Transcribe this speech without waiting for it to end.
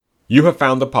You have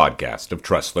found the podcast of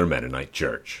Tressler Mennonite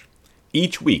Church.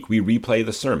 Each week we replay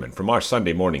the sermon from our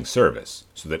Sunday morning service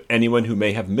so that anyone who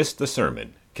may have missed the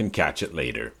sermon can catch it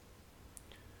later.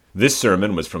 This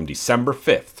sermon was from December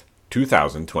 5th,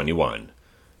 2021.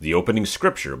 The opening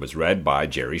scripture was read by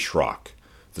Jerry Schrock.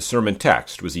 The sermon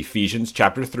text was Ephesians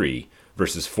chapter 3,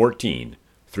 verses 14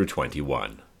 through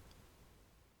 21.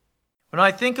 When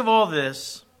I think of all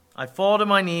this, I fall to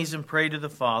my knees and pray to the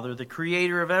Father, the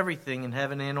creator of everything in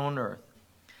heaven and on earth.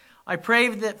 I pray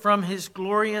that from his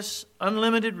glorious,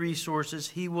 unlimited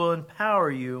resources, he will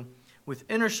empower you with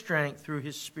inner strength through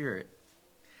his Spirit.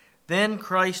 Then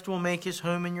Christ will make his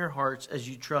home in your hearts as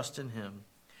you trust in him.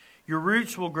 Your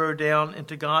roots will grow down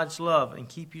into God's love and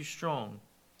keep you strong.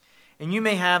 And you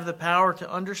may have the power to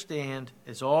understand,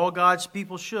 as all God's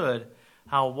people should,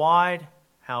 how wide,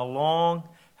 how long,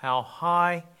 how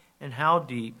high, and how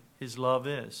deep his love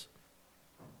is.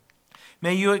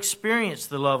 May you experience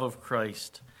the love of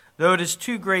Christ, though it is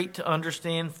too great to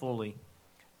understand fully.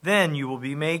 Then you will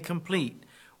be made complete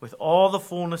with all the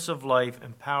fullness of life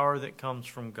and power that comes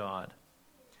from God.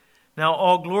 Now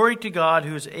all glory to God,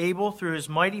 who is able through his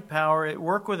mighty power at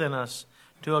work within us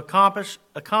to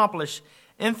accomplish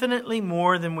infinitely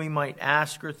more than we might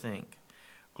ask or think.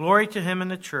 Glory to him in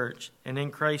the church and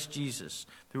in Christ Jesus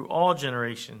through all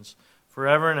generations,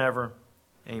 forever and ever.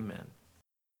 Amen.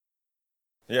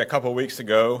 Yeah, a couple of weeks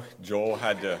ago, Joel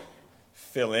had to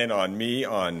fill in on me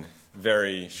on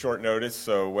very short notice,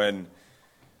 so when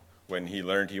he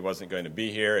learned he wasn't going to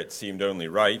be here, it seemed only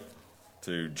right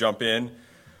to jump in.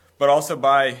 But also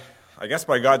by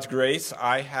God's grace,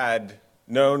 I had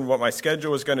known what my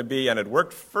schedule was going to be and had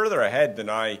worked further ahead than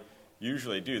I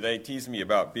usually do. They tease me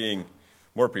about being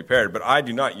more prepared, but I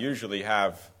do not usually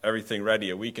have everything ready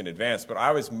a week in advance. But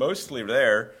I was mostly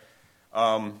there.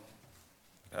 I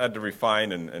had to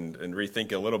refine and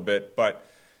rethink a little bit. But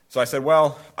so I said,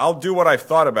 well, I'll do what I've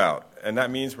thought about, and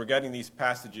that means we're getting these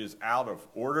passages out of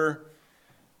order.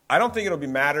 I don't think it'll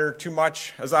matter too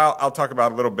much, as I'll talk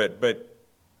about a little bit, but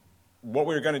what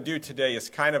we're going to do today is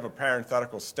kind of a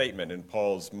parenthetical statement in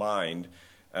Paul's mind,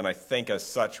 and I think as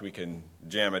such we can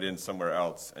jam it in somewhere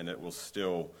else, and it'll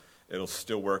still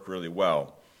work really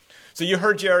well. So you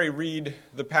heard Jerry read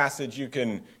the passage. You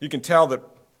can tell that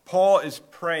Paul is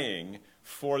praying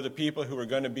for the people who are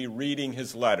going to be reading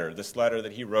his letter, this letter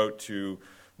that he wrote to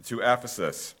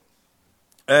Ephesus.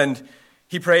 And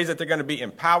he prays that they're going to be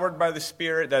empowered by the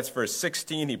Spirit. That's verse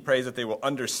 16. He prays that they will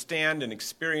understand and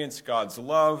experience God's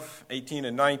love, 18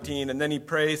 and 19. And then he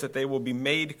prays that they will be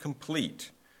made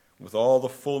complete with all the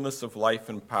fullness of life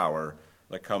and power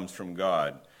that comes from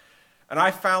God. And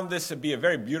I found this to be a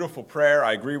very beautiful prayer.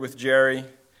 I agree with Jerry.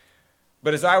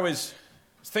 But as I was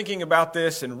thinking about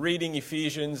this and reading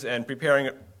Ephesians and preparing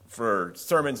for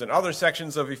sermons in other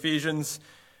sections of Ephesians,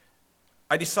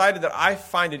 I decided that I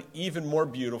find it even more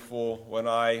beautiful when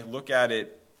I look at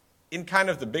it in kind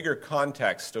of the bigger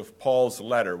context of Paul's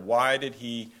letter. Why did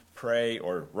he pray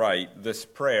or write this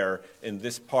prayer in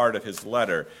this part of his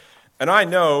letter? And I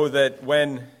know that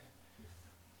when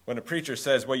a preacher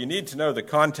says, well, you need to know the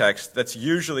context, that's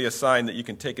usually a sign that you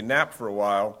can take a nap for a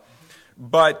while.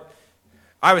 But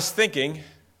I was thinking,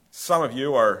 some of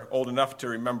you are old enough to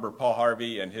remember Paul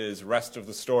Harvey and his rest of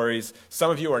the stories.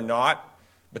 Some of you are not,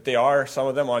 but they are, some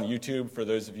of them on YouTube, for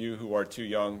those of you who are too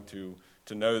young to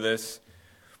know this.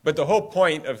 But the whole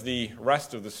point of the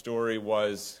rest of the story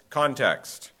was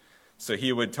context. So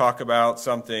he would talk about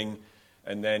something,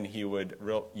 and then you would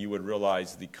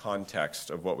realize the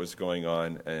context of what was going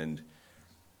on, and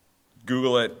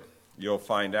Google it, you'll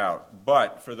find out.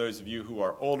 But for those of you who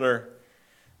are older,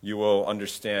 you will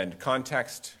understand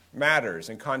context matters,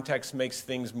 and context makes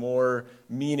things more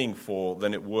meaningful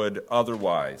than it would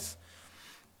otherwise.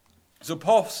 So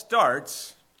Paul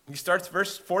starts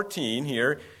verse 14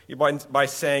 here by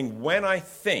saying, when I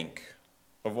think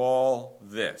of all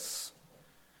this.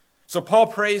 So Paul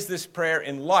prays this prayer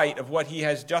in light of what he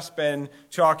has just been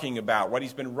talking about, what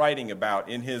he's been writing about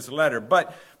in his letter.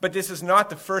 But this is not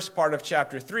the first part of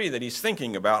chapter 3 that he's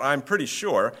thinking about, I'm pretty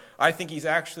sure. I think he's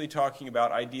actually talking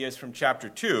about ideas from chapter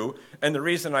 2. And the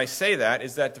reason I say that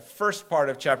is that the first part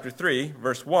of chapter 3,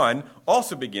 verse 1,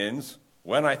 also begins,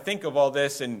 when I think of all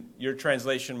this, and your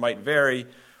translation might vary,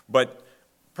 but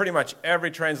pretty much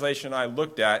every translation I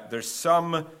looked at, there's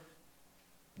some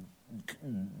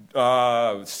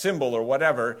symbol or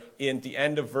whatever in the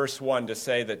end of verse 1 to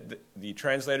say that the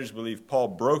translators believe Paul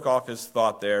broke off his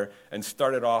thought there and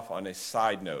started off on a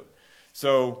side note.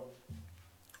 So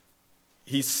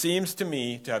he seems to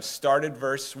me to have started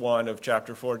verse 1 of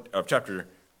chapter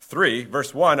 3,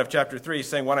 verse 1 of chapter 3,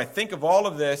 saying, when I think of all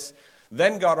of this,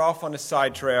 then got off on a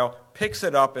side trail, picks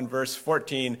it up in verse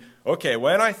 14. Okay,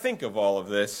 when I think of all of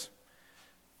this,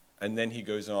 and then he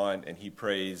goes on and he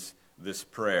prays this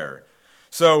prayer.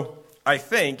 So I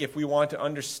think if we want to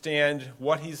understand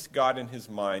what he's got in his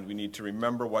mind, we need to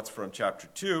remember what's from chapter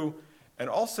 2, and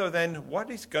also then what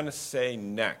he's going to say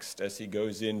next as he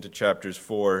goes into chapters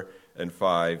 4 and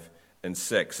 5 and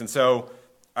 6. And so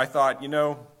I thought,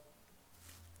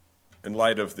 in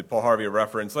light of the Paul Harvey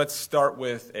reference, let's start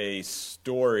with a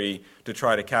story to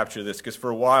try to capture this, because for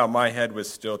a while my head was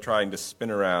still trying to spin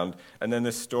around, and then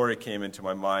this story came into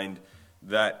my mind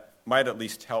that might at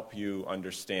least help you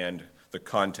understand the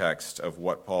context of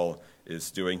what Paul is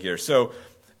doing here. So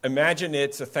imagine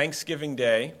it's a Thanksgiving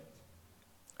day,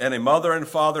 and a mother and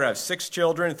father have 6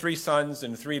 children, 3 sons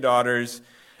and 3 daughters,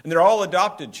 and they're all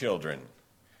adopted children.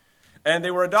 And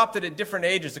they were adopted at different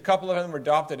ages. A couple of them were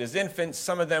adopted as infants.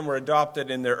 Some of them were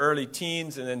adopted in their early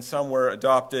teens, and then some were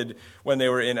adopted when they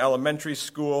were in elementary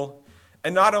school.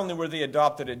 And not only were they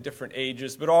adopted at different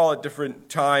ages, but all at different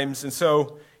times. And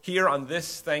so here on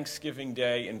this Thanksgiving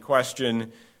day in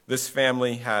question, this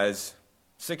family has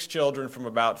 6 children from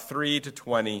about 3 to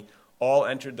 20, all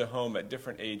entered the home at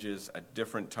different ages, at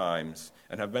different times,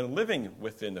 and have been living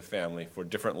within the family for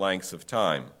different lengths of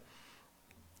time.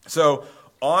 So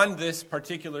on this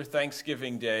particular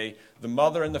Thanksgiving day, the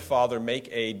mother and the father make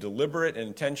a deliberate and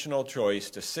intentional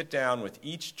choice to sit down with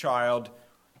each child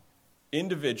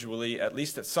individually, at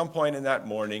least at some point in that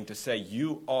morning, to say,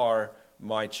 "You are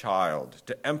my child,"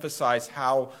 to emphasize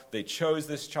how they chose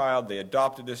this child, they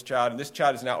adopted this child, and this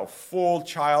child is now a full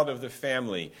child of the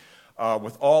family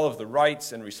with all of the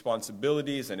rights and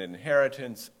responsibilities and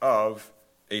inheritance of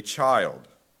a child.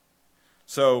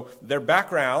 So their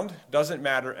background doesn't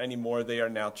matter anymore. They are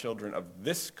now children of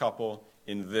this couple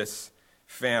in this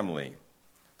family.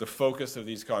 The focus of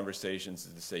these conversations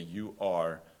is to say, "You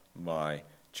are my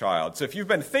child." So if you've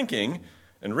been thinking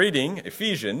and reading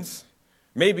Ephesians,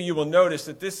 maybe you will notice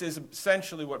that this is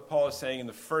essentially what Paul is saying in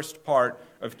the first part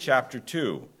of chapter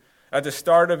 2. At the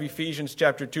start of Ephesians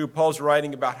chapter 2, Paul's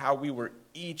writing about how we were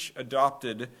each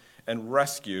adopted and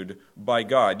rescued by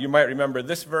God. You might remember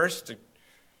this verse to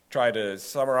try to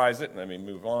summarize it, and let me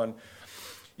move on.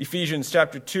 Ephesians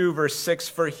chapter 2, verse 6,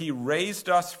 "For he raised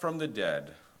us from the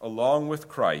dead along with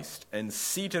Christ and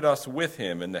seated us with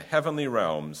him in the heavenly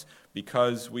realms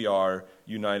because we are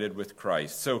united with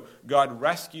Christ." So God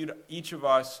rescued each of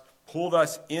us, pulled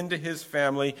us into his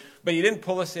family, but he didn't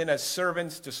pull us in as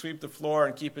servants to sweep the floor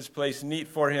and keep his place neat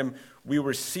for him. We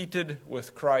were seated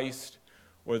with Christ,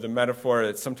 or the metaphor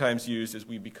that's sometimes used is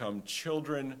we become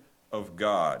children of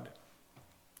God.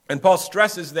 And Paul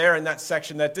stresses there in that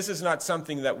section that this is not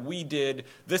something that we did,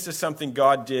 this is something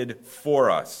God did for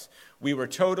us. We were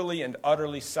totally and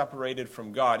utterly separated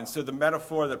from God. And so the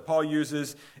metaphor that Paul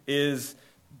uses is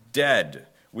dead.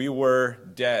 We were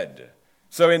dead.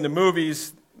 So in the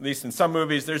movies, at least in some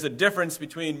movies, there's a difference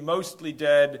between mostly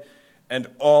dead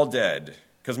and all dead.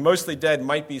 Because mostly dead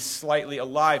might be slightly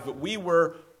alive, but we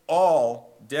were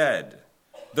all dead.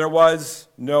 There was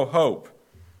no hope,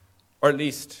 or at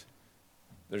least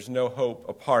there's no hope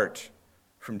apart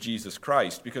from Jesus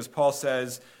Christ, because Paul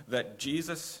says that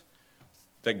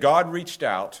God reached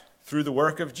out through the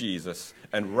work of Jesus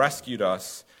and rescued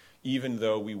us even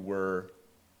though we were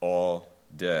all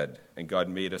dead, and God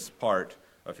made us part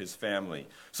of his family.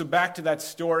 So back to that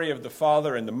story of the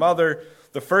father and the mother,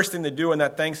 the first thing they do on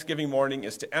that Thanksgiving morning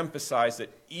is to emphasize that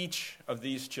each of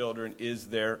these children is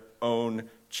their own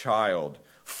child,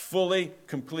 fully,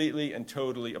 completely, and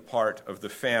totally a part of the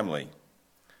family.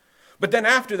 But then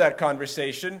after that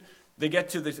conversation, they get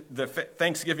to the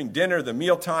Thanksgiving dinner, the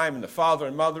mealtime, and the father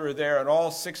and mother are there, and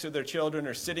all 6 of their children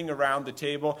are sitting around the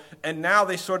table. And now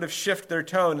they sort of shift their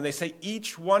tone, and they say,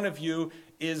 "Each one of you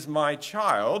is my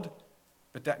child,"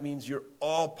 but that means you're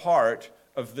all part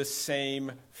of the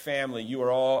same family. You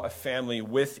are all a family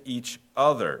with each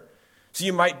other. So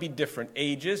you might be different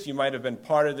ages. You might have been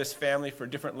part of this family for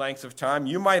different lengths of time.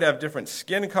 You might have different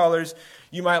skin colors.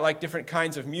 You might like different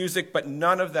kinds of music, but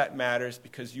none of that matters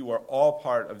because you are all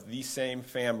part of the same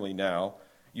family now.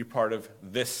 You're part of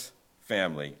this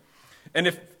family. And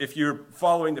if you're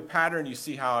following the pattern, you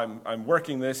see how I'm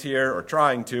working this here, or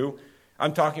trying to.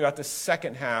 I'm talking about the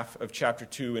second half of chapter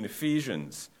 2 in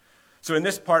Ephesians. So in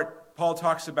this part, Paul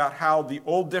talks about how the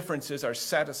old differences are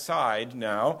set aside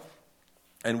now,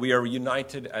 and we are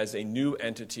united as a new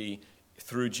entity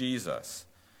through Jesus.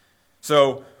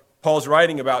 So Paul's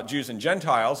writing about Jews and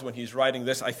Gentiles. When he's writing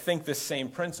this, I think this same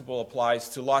principle applies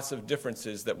to lots of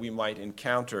differences that we might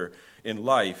encounter in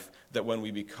life, that when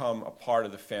we become a part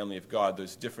of the family of God,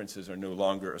 those differences are no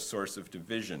longer a source of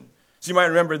division. So you might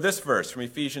remember this verse from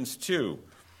Ephesians 2.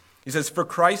 He says, "For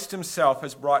Christ himself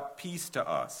has brought peace to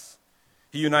us.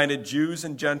 He united Jews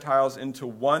and Gentiles into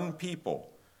one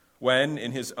people when,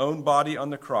 in his own body on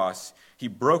the cross, he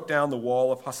broke down the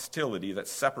wall of hostility that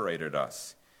separated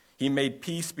us. He made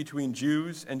peace between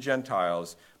Jews and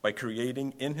Gentiles by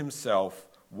creating in himself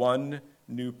one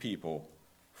new people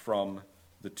from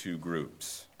the two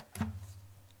groups."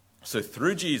 So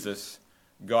through Jesus,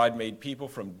 God made people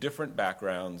from different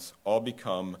backgrounds all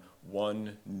become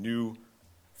one new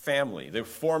family. They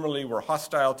formerly were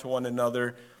hostile to one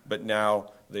another, but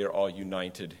now they are all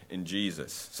united in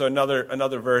Jesus. So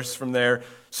another verse from there.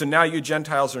 "So now you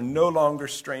Gentiles are no longer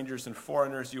strangers and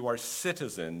foreigners. You are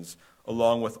citizens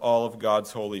along with all of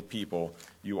God's holy people.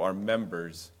 You are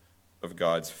members of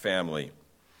God's family."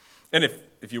 And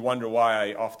if you wonder why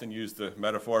I often use the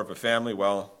metaphor of a family,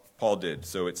 well, Paul did,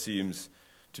 so it seems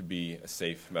to be a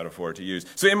safe metaphor to use.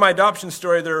 So in my adoption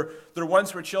story, there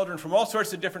once were children from all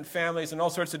sorts of different families and all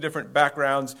sorts of different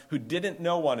backgrounds who didn't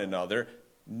know one another.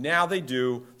 Now they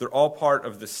do. They're all part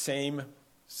of the same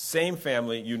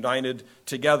family, united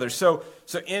together. So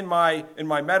in my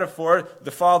metaphor,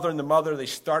 the father and the mother, they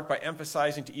start by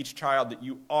emphasizing to each child that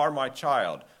you are my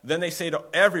child. Then they say to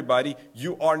everybody,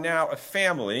 you are now a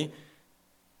family.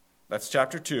 That's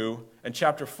chapter 2. And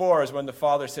chapter 4 is when the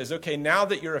father says, okay, now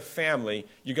that you're a family,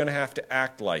 you're going to have to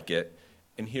act like it.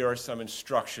 And here are some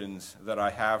instructions that I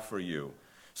have for you.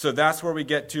 So that's where we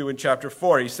get to in chapter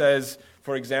 4. He says,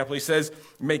 for example,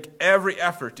 make every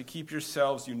effort to keep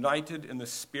yourselves united in the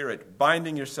Spirit,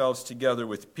 binding yourselves together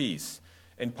with peace.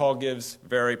 And Paul gives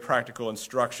very practical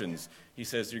instructions. He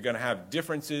says you're going to have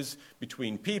differences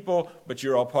between people, but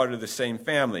you're all part of the same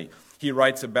family. He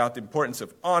writes about the importance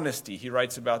of honesty. He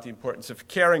writes about the importance of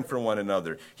caring for one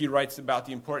another. He writes about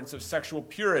the importance of sexual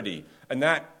purity. And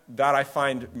that I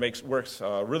find works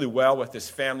really well with this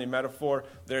family metaphor.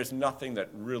 There's nothing that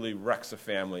really wrecks a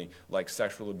family like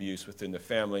sexual abuse within the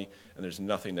family, and there's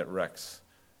nothing that wrecks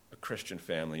a Christian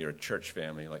family or a church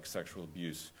family like sexual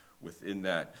abuse within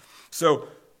that. So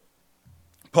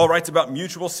Paul writes about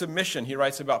mutual submission. He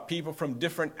writes about people from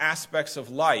different aspects of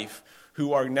life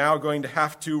who are now going to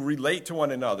have to relate to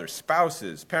one another,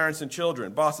 spouses, parents and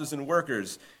children, bosses and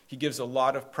workers. He gives a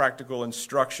lot of practical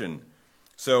instruction.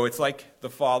 So it's like the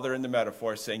father in the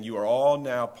metaphor saying, you are all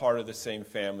now part of the same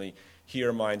family. Here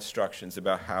are my instructions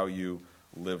about how you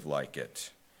live like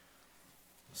it.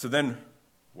 So then,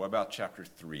 what about chapter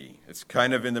 3? It's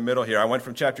kind of in the middle here. I went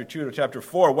from chapter 2 to chapter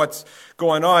 4. What's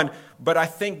going on? But I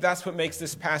think that's what makes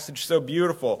this passage so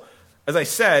beautiful. As I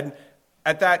said,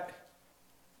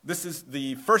 this is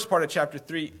the first part of chapter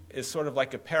 3 is sort of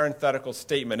like a parenthetical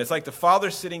statement. It's like the father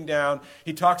sitting down.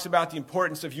 He talks about the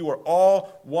importance of you are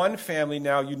all one family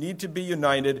now. You need to be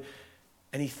united.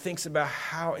 And he thinks about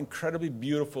how incredibly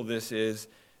beautiful this is.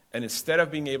 And instead of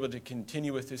being able to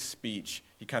continue with his speech,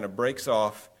 he kind of breaks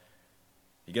off.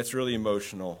 He gets really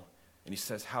emotional. And he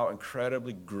says how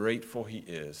incredibly grateful he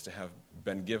is to have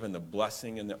been given the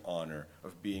blessing and the honor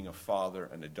of being a father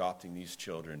and adopting these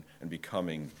children and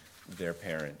becoming their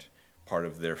parent, part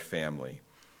of their family.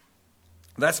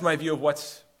 That's my view of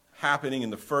what's happening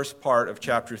in the first part of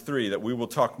chapter 3 that we will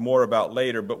talk more about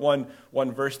later. But one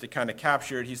verse to kind of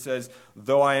capture it, he says,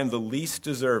 though I am the least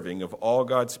deserving of all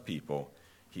God's people,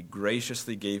 he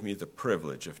graciously gave me the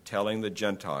privilege of telling the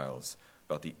Gentiles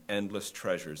about the endless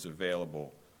treasures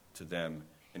available to them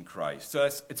in Christ. So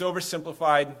it's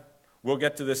oversimplified. We'll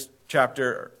get to this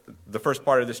chapter, the first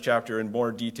part of this chapter in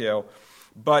more detail.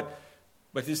 But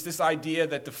there's this idea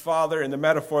that the father, in the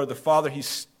metaphor of the father,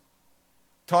 he's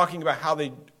talking about how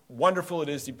wonderful it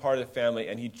is to be part of the family,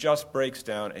 and he just breaks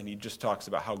down and he just talks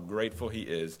about how grateful he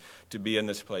is to be in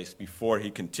this place before he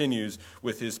continues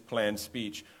with his planned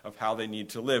speech of how they need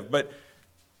to live. But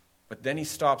then he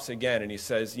stops again and he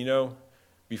says,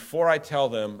 before I tell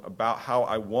them about how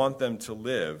I want them to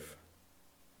live,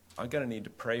 I'm going to need to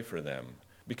pray for them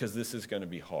because this is going to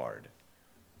be hard.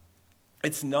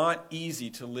 It's not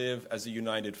easy to live as a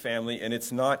united family, and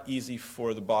it's not easy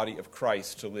for the body of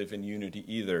Christ to live in unity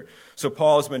either. So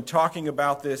Paul has been talking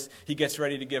about this. He gets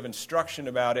ready to give instruction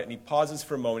about it, and he pauses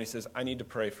for a moment. He says, I need to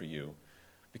pray for you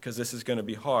because this is going to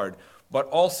be hard. But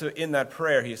also in that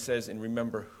prayer, he says, and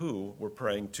remember who we're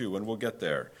praying to, and we'll get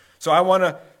there. So I want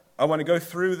to go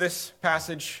through this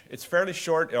passage. It's fairly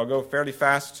short. It'll go fairly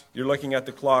fast. You're looking at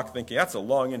the clock thinking, that's a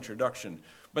long introduction.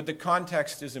 But the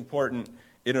context is important.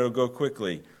 It'll go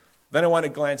quickly. Then I want to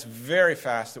glance very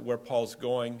fast at where Paul's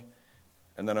going,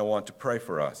 and then I want to pray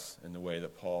for us in the way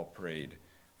that Paul prayed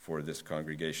for this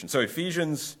congregation. So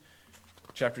Ephesians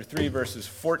chapter 3, verses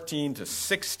 14 to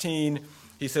 16,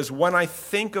 he says, when I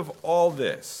think of all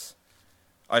this,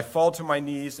 I fall to my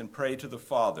knees and pray to the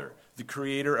Father, the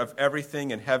creator of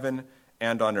everything in heaven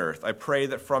and on earth. I pray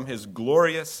that from his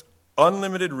glorious,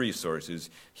 unlimited resources,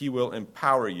 he will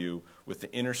empower you with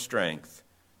the inner strength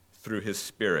through his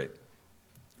Spirit.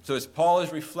 So as Paul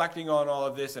is reflecting on all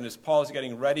of this, and as Paul is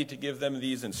getting ready to give them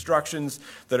these instructions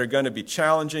that are going to be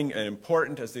challenging and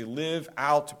important as they live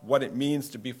out what it means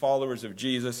to be followers of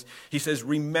Jesus, he says,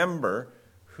 remember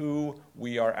who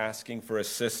we are asking for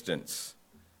assistance.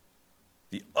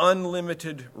 The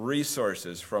unlimited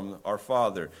resources from our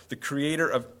Father, the creator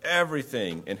of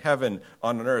everything in heaven,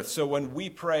 on earth. So when we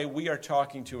pray, we are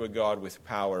talking to a God with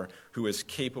power who is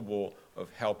capable of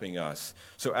helping us.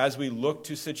 So as we look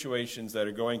to situations that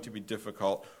are going to be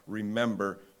difficult,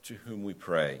 remember to whom we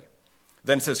pray.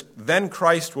 Then it says, then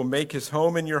Christ will make his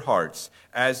home in your hearts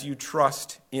as you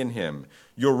trust in him.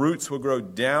 Your roots will grow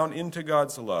down into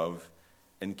God's love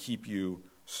and keep you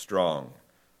strong.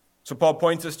 So Paul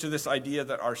points us to this idea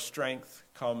that our strength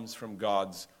comes from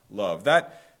God's love.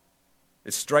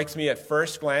 It strikes me at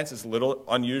first glance as a little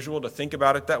unusual to think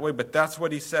about it that way, but that's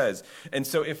what he says. And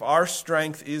so if our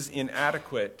strength is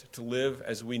inadequate to live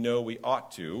as we know we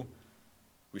ought to,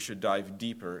 we should dive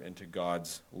deeper into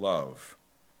God's love.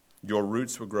 Your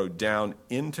roots will grow down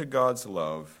into God's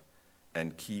love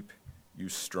and keep you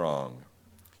strong.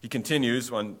 He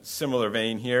continues on similar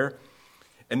vein here,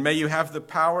 and may you have the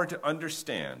power to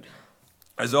understand,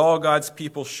 as all God's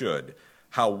people should,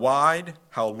 how wide,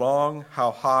 how long,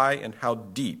 how high, and how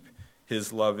deep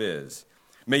his love is.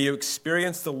 May you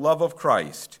experience the love of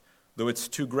Christ, though it's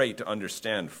too great to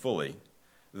understand fully.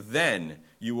 Then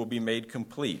you will be made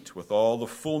complete with all the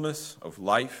fullness of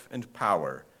life and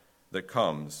power that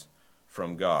comes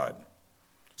from God.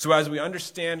 So as we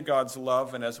understand God's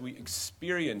love and as we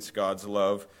experience God's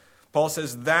love, Paul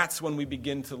says that's when we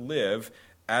begin to live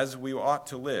as we ought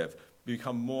to live.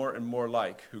 Become more and more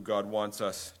like who God wants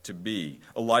us to be.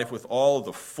 A life with all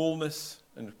the fullness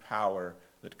and power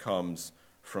that comes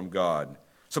from God.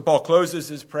 So Paul closes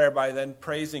his prayer by then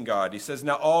praising God. He says,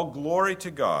 now all glory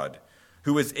to God,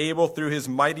 who is able through his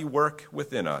mighty work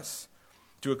within us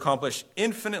to accomplish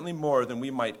infinitely more than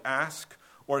we might ask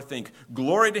or think.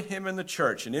 Glory to him in the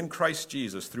church and in Christ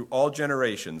Jesus through all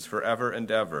generations, forever and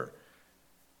ever.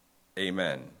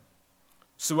 Amen.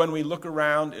 So when we look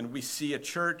around and we see a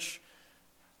church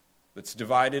that's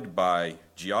divided by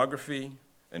geography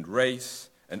and race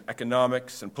and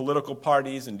economics and political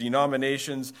parties and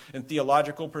denominations and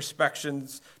theological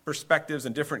perspectives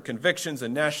and different convictions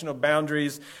and national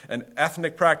boundaries and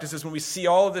ethnic practices, when we see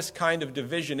all of this kind of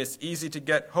division, it's easy to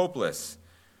get hopeless.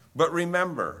 But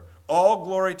remember, all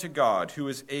glory to God who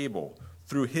is able,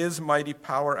 through his mighty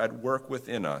power at work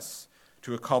within us,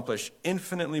 to accomplish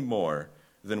infinitely more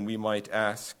than we might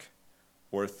ask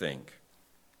or think.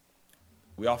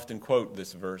 We often quote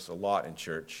this verse a lot in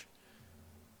church,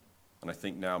 and I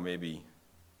think now maybe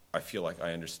I feel like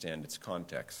I understand its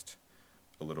context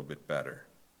a little bit better.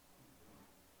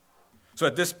 So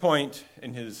at this point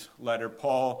in his letter,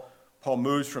 Paul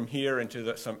moves from here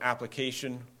into some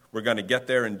application. We're going to get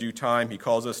there in due time. He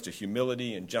calls us to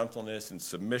humility and gentleness and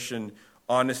submission,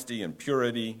 honesty and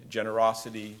purity,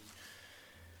 generosity.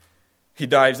 He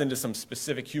dives into some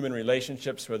specific human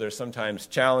relationships where there's sometimes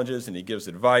challenges, and he gives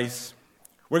advice.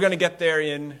 We're going to get there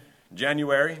in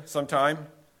January sometime.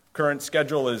 Current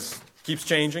schedule keeps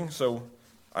changing, so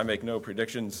I make no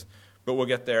predictions. But we'll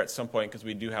get there at some point because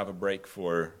we do have a break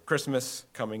for Christmas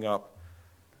coming up.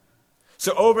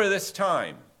 So over this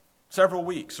time, several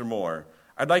weeks or more,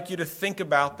 I'd like you to think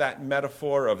about that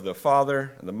metaphor of the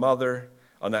father and the mother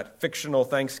on that fictional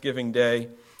Thanksgiving day.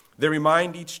 They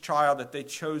remind each child that they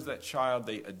chose that child,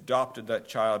 they adopted that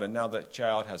child, and now that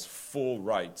child has full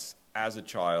rights as a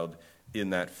child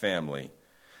in that family.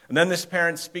 And then this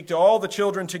parents speak to all the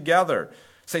children together.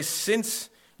 Say, since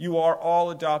you are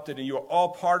all adopted and you are all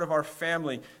part of our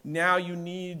family, now you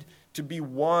need to be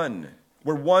one.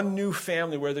 We're one new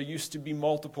family where there used to be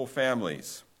multiple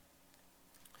families.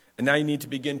 And now you need to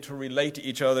begin to relate to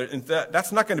each other. And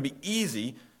that's not going to be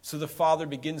easy, so the father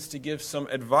begins to give some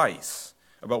advice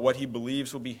about what he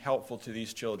believes will be helpful to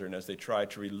these children as they try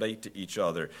to relate to each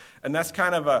other. And that's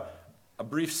kind of a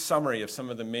brief summary of some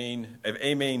of a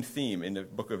main theme in the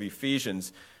book of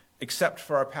Ephesians, except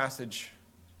for our passage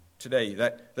today,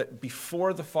 that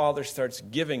before the father starts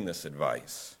giving this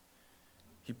advice,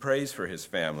 he prays for his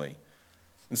family.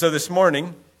 And so this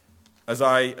morning, as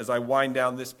I wind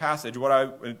down this passage, what I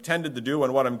intended to do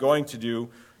and what I'm going to do,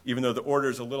 even though the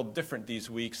order is a little different these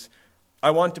weeks, I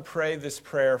want to pray this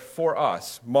prayer for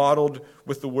us, modeled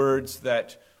with the words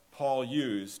that Paul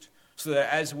used, so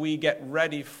that as we get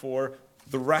ready for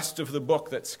the rest of the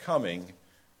book that's coming,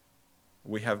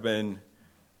 we have been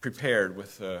prepared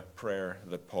with the prayer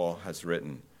that Paul has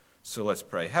written. So let's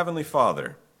pray. Heavenly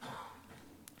Father,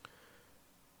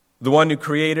 the one who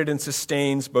created and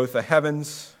sustains both the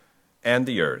heavens and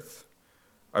the earth,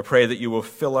 I pray that you will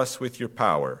fill us with your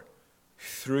power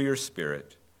through your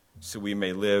Spirit so we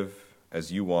may live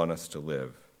as you want us to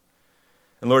live.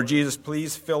 And Lord Jesus,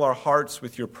 please fill our hearts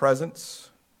with your presence.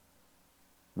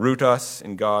 Root us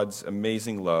in God's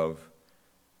amazing love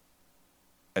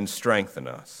and strengthen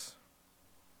us.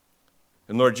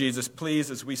 And Lord Jesus, please,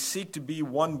 as we seek to be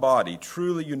one body,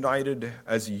 truly united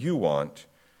as you want,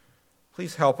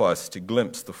 please help us to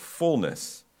glimpse the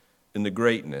fullness and the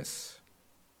greatness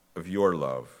of your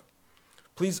love.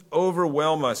 Please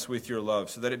overwhelm us with your love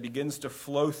so that it begins to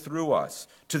flow through us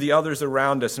to the others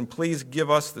around us. And please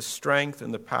give us the strength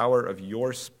and the power of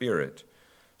your Spirit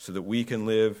so that we can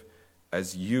live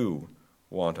as you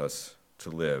want us to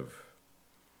live.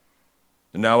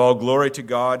 And now all glory to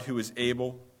God, who is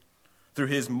able, through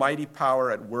his mighty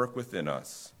power at work within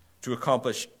us, to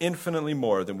accomplish infinitely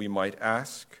more than we might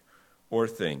ask or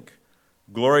think.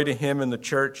 Glory to him in the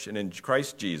church and in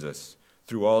Christ Jesus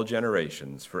through all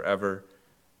generations, forever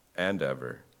and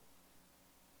ever.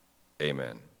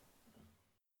 Amen.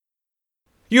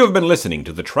 You have been listening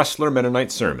to the Tressler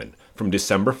Mennonite Sermon from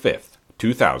December 5th,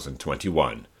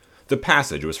 2021. The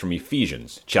passage was from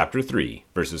Ephesians chapter 3,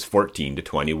 verses 14 to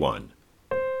 21.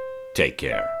 Take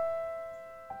care.